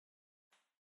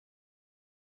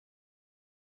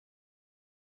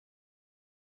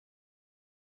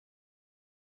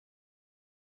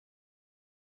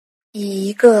以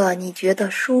一个你觉得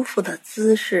舒服的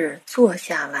姿势坐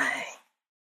下来，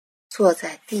坐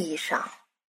在地上，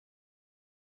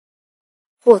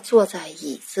或坐在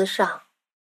椅子上，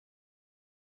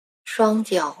双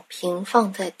脚平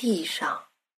放在地上，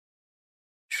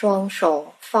双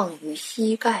手放于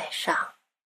膝盖上，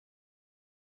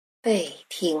背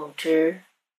挺直，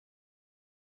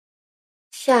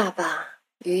下巴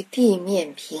与地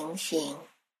面平行。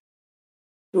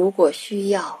如果需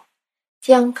要，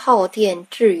将靠垫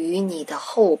置于你的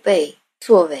后背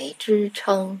作为支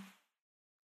撑。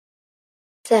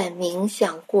在冥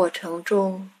想过程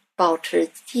中，保持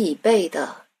脊背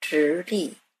的直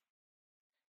立。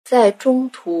在中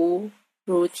途，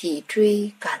如脊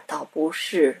椎感到不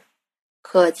适，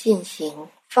可进行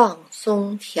放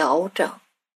松调整。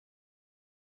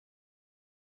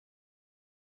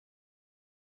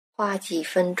花几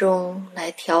分钟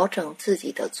来调整自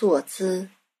己的坐姿，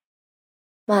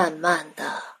慢慢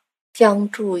地将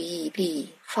注意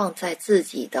力放在自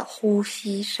己的呼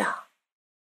吸上。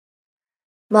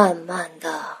慢慢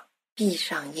地闭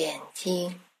上眼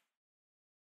睛，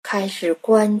开始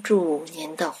关注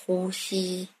您的呼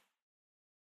吸。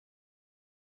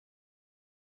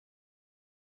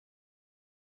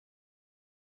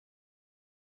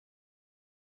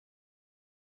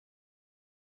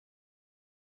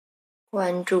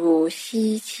关注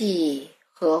吸气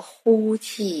和呼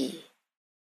气。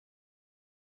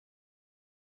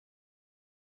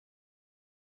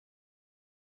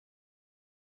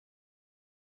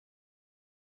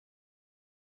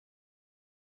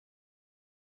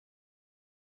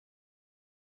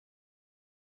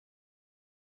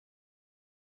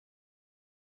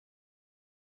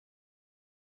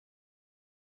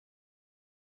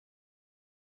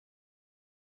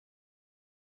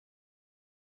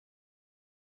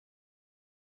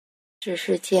只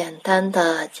是简单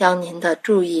的将您的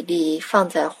注意力放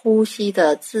在呼吸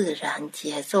的自然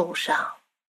节奏上。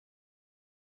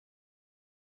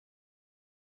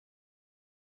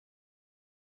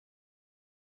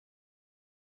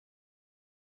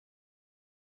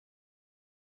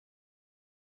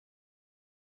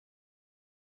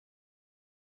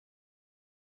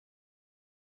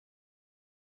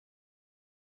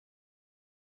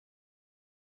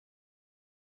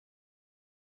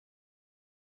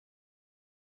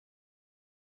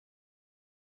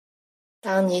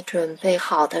当你准备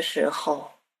好的时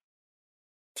候，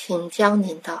请将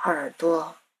您的耳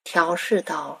朵调试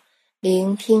到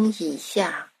聆听以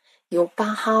下由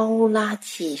巴哈欧拉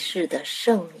启示的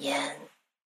圣言。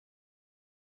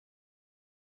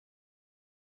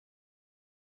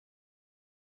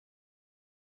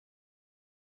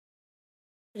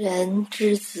人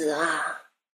之子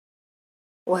啊，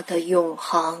我的永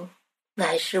恒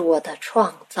乃是我的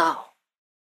创造，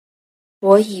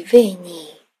我已为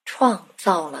你创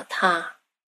造了它，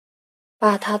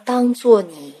把它当作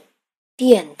你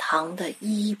殿堂的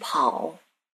衣袍。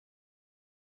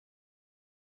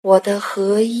我的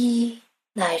合一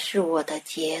乃是我的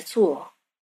杰作，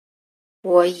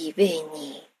我已为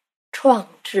你创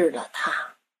制了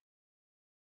它，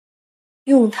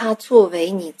用它作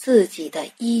为你自己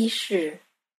的衣饰，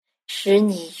使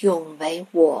你永为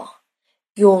我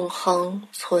永恒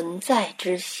存在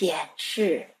之显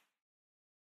示。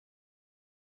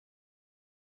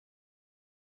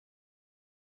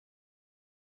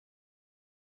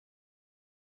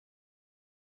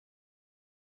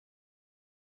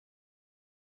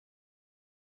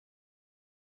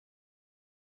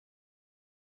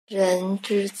人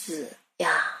之子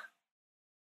呀，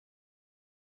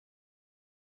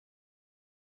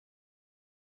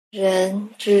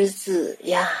人之子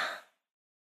呀，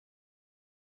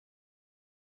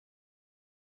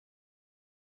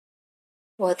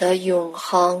我的永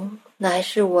恒乃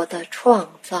是我的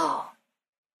创造，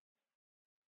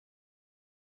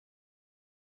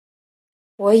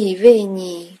我已为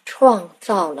你创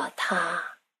造了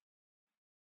它，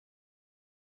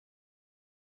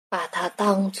把它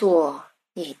当作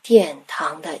你殿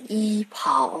堂的衣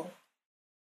袍。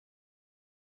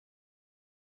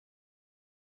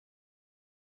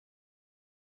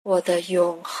我的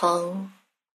永恒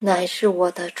乃是我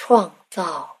的创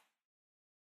造，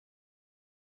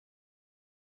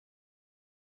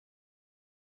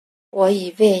我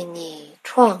已为你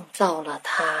创造了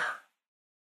它，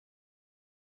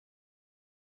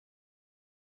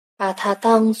把它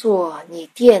当作你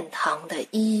殿堂的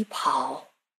衣袍。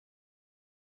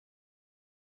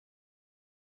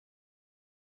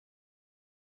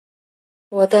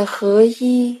我的合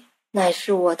一乃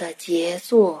是我的杰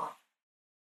作，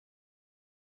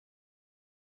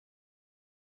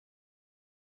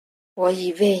我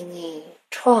已为你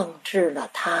创制了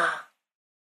它，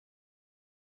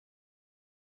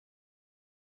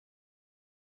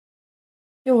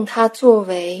用它作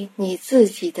为你自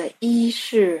己的依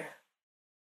饰，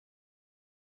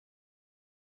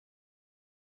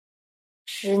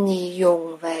使你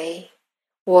永为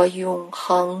我永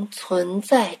恒存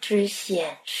在之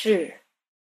显示。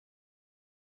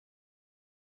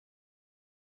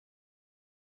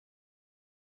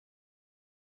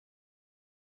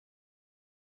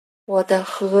我的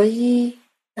合一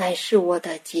乃是我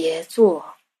的杰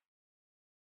作，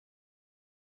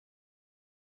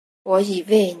我已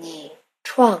为你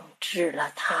创制了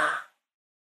它。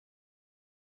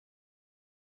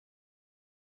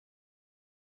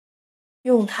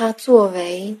用它作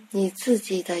为你自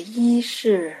己的依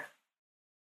饰，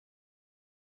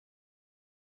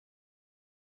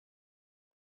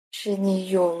使你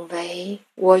永为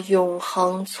我永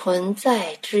恒存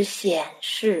在之显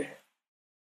示。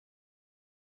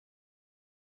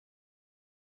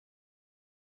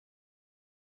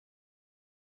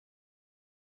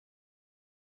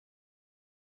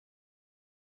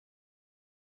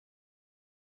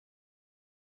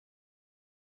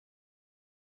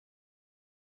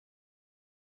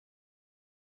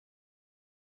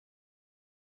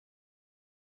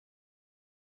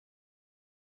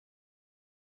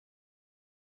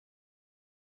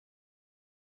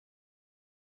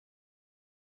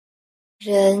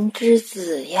人之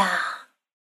子呀，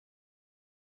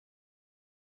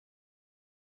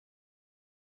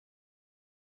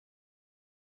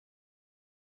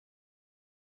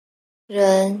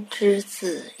人之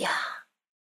子呀，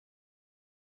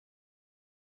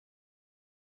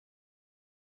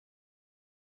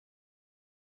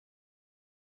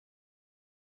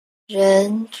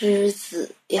人之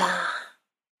子呀，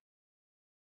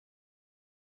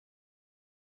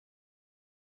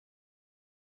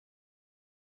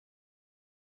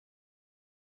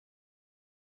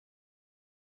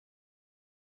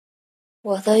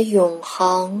我的永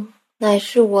恒乃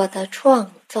是我的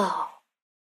创造，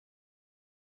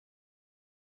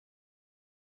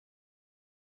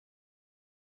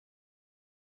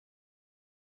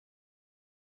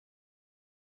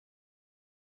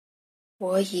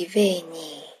我已为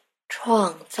你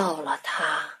创造了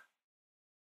它，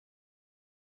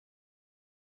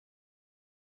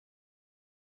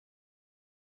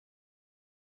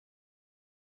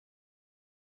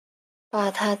把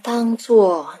它当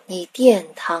作你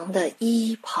殿堂的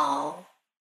衣袍。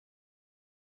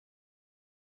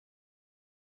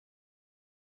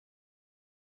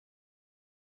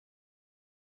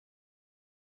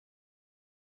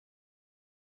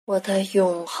我的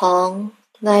永恒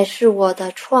乃是我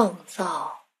的创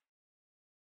造，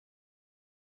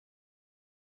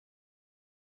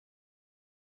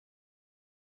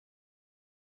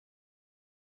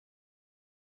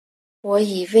我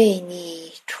已为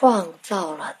你创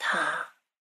造了它，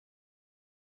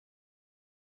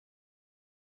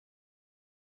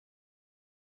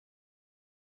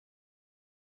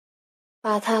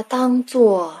把它当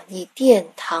作你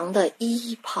殿堂的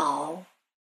衣袍。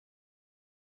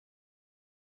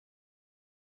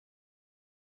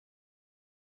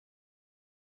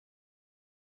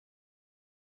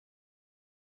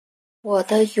我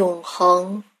的永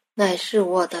恒乃是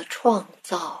我的创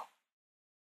造，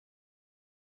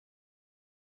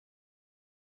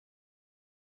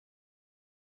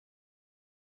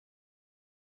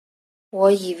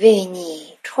我已为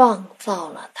你创造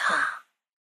了它，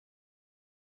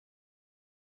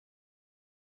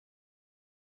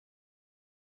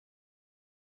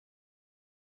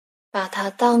把它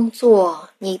当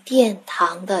作你殿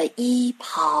堂的衣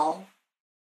袍。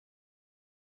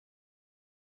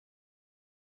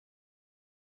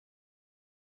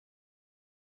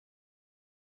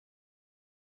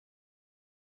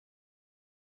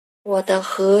我的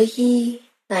合一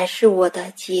乃是我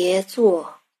的杰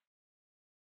作，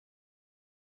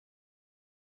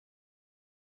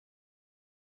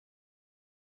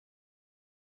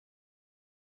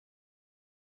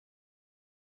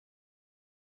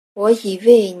我已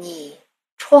为你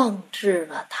创制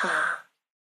了它，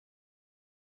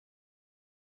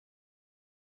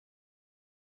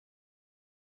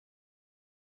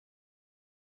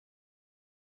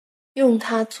用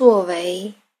它作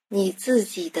为你自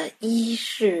己的衣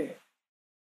饰，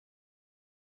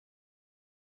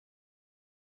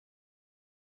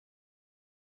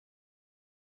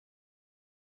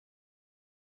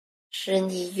使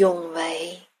你永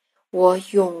为我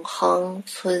永恒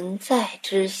存在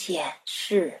之显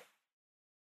示。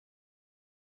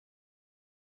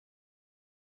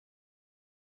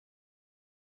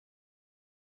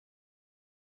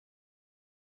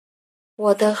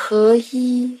我的合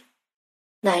一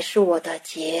乃是我的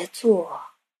杰作，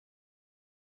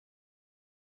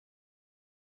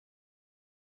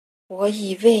我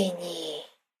已为你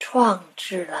创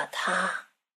制了它。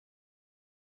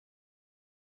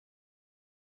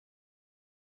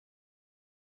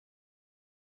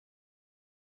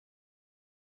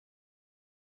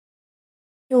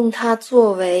用它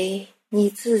作为你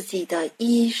自己的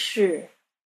衣饰，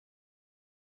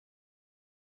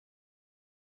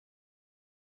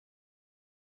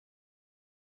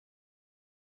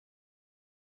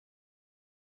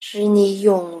使你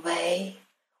永为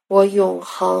我永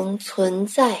恒存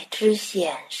在之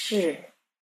显示。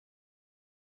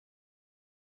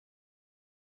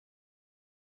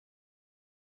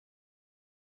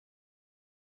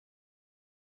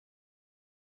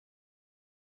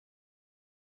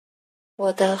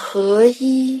我的合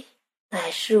一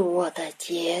乃是我的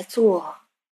杰作。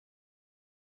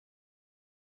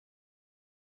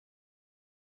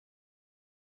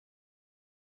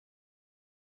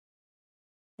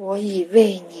我已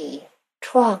为你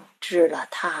创制了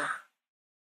它。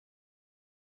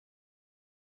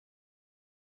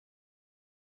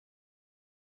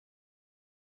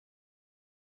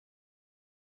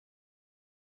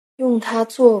用它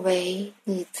作为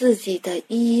你自己的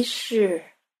衣饰，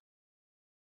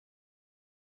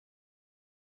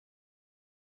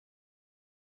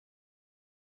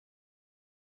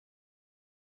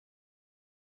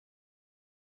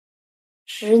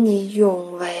使你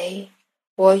永为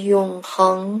我永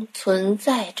恒存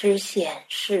在之显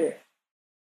示。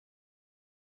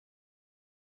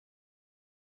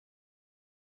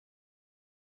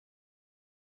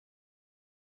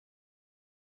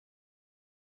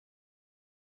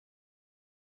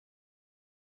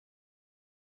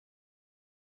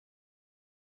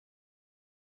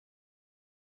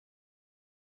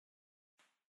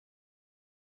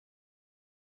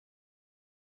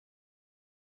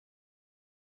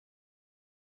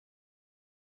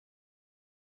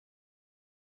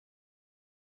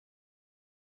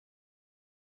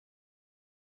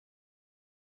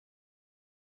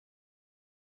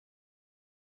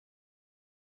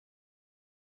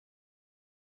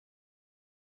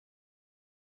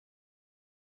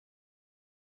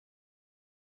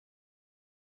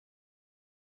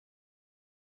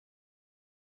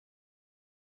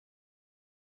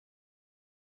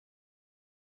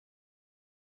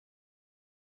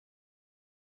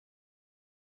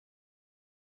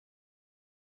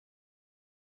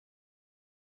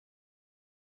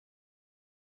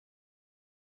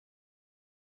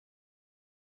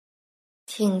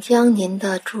请将您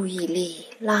的注意力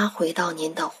拉回到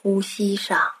您的呼吸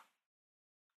上，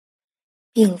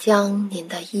并将您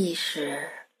的意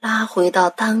识拉回到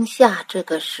当下这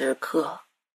个时刻。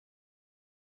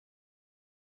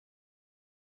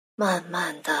慢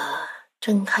慢地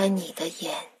睁开你的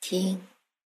眼睛，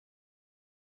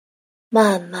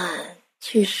慢慢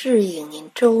去适应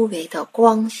您周围的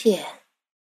光线。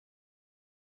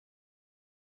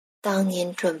当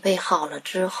您准备好了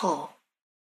之后，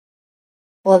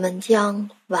我们将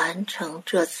完成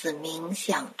这次冥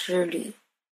想之旅。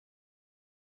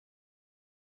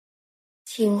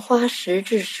请花10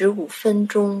至15分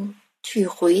钟去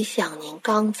回想您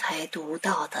刚才读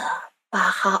到的巴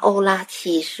哈欧拉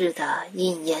启示的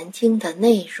引言经的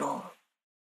内容，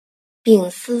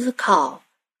并思考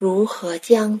如何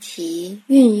将其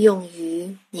运用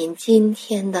于您今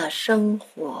天的生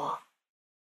活。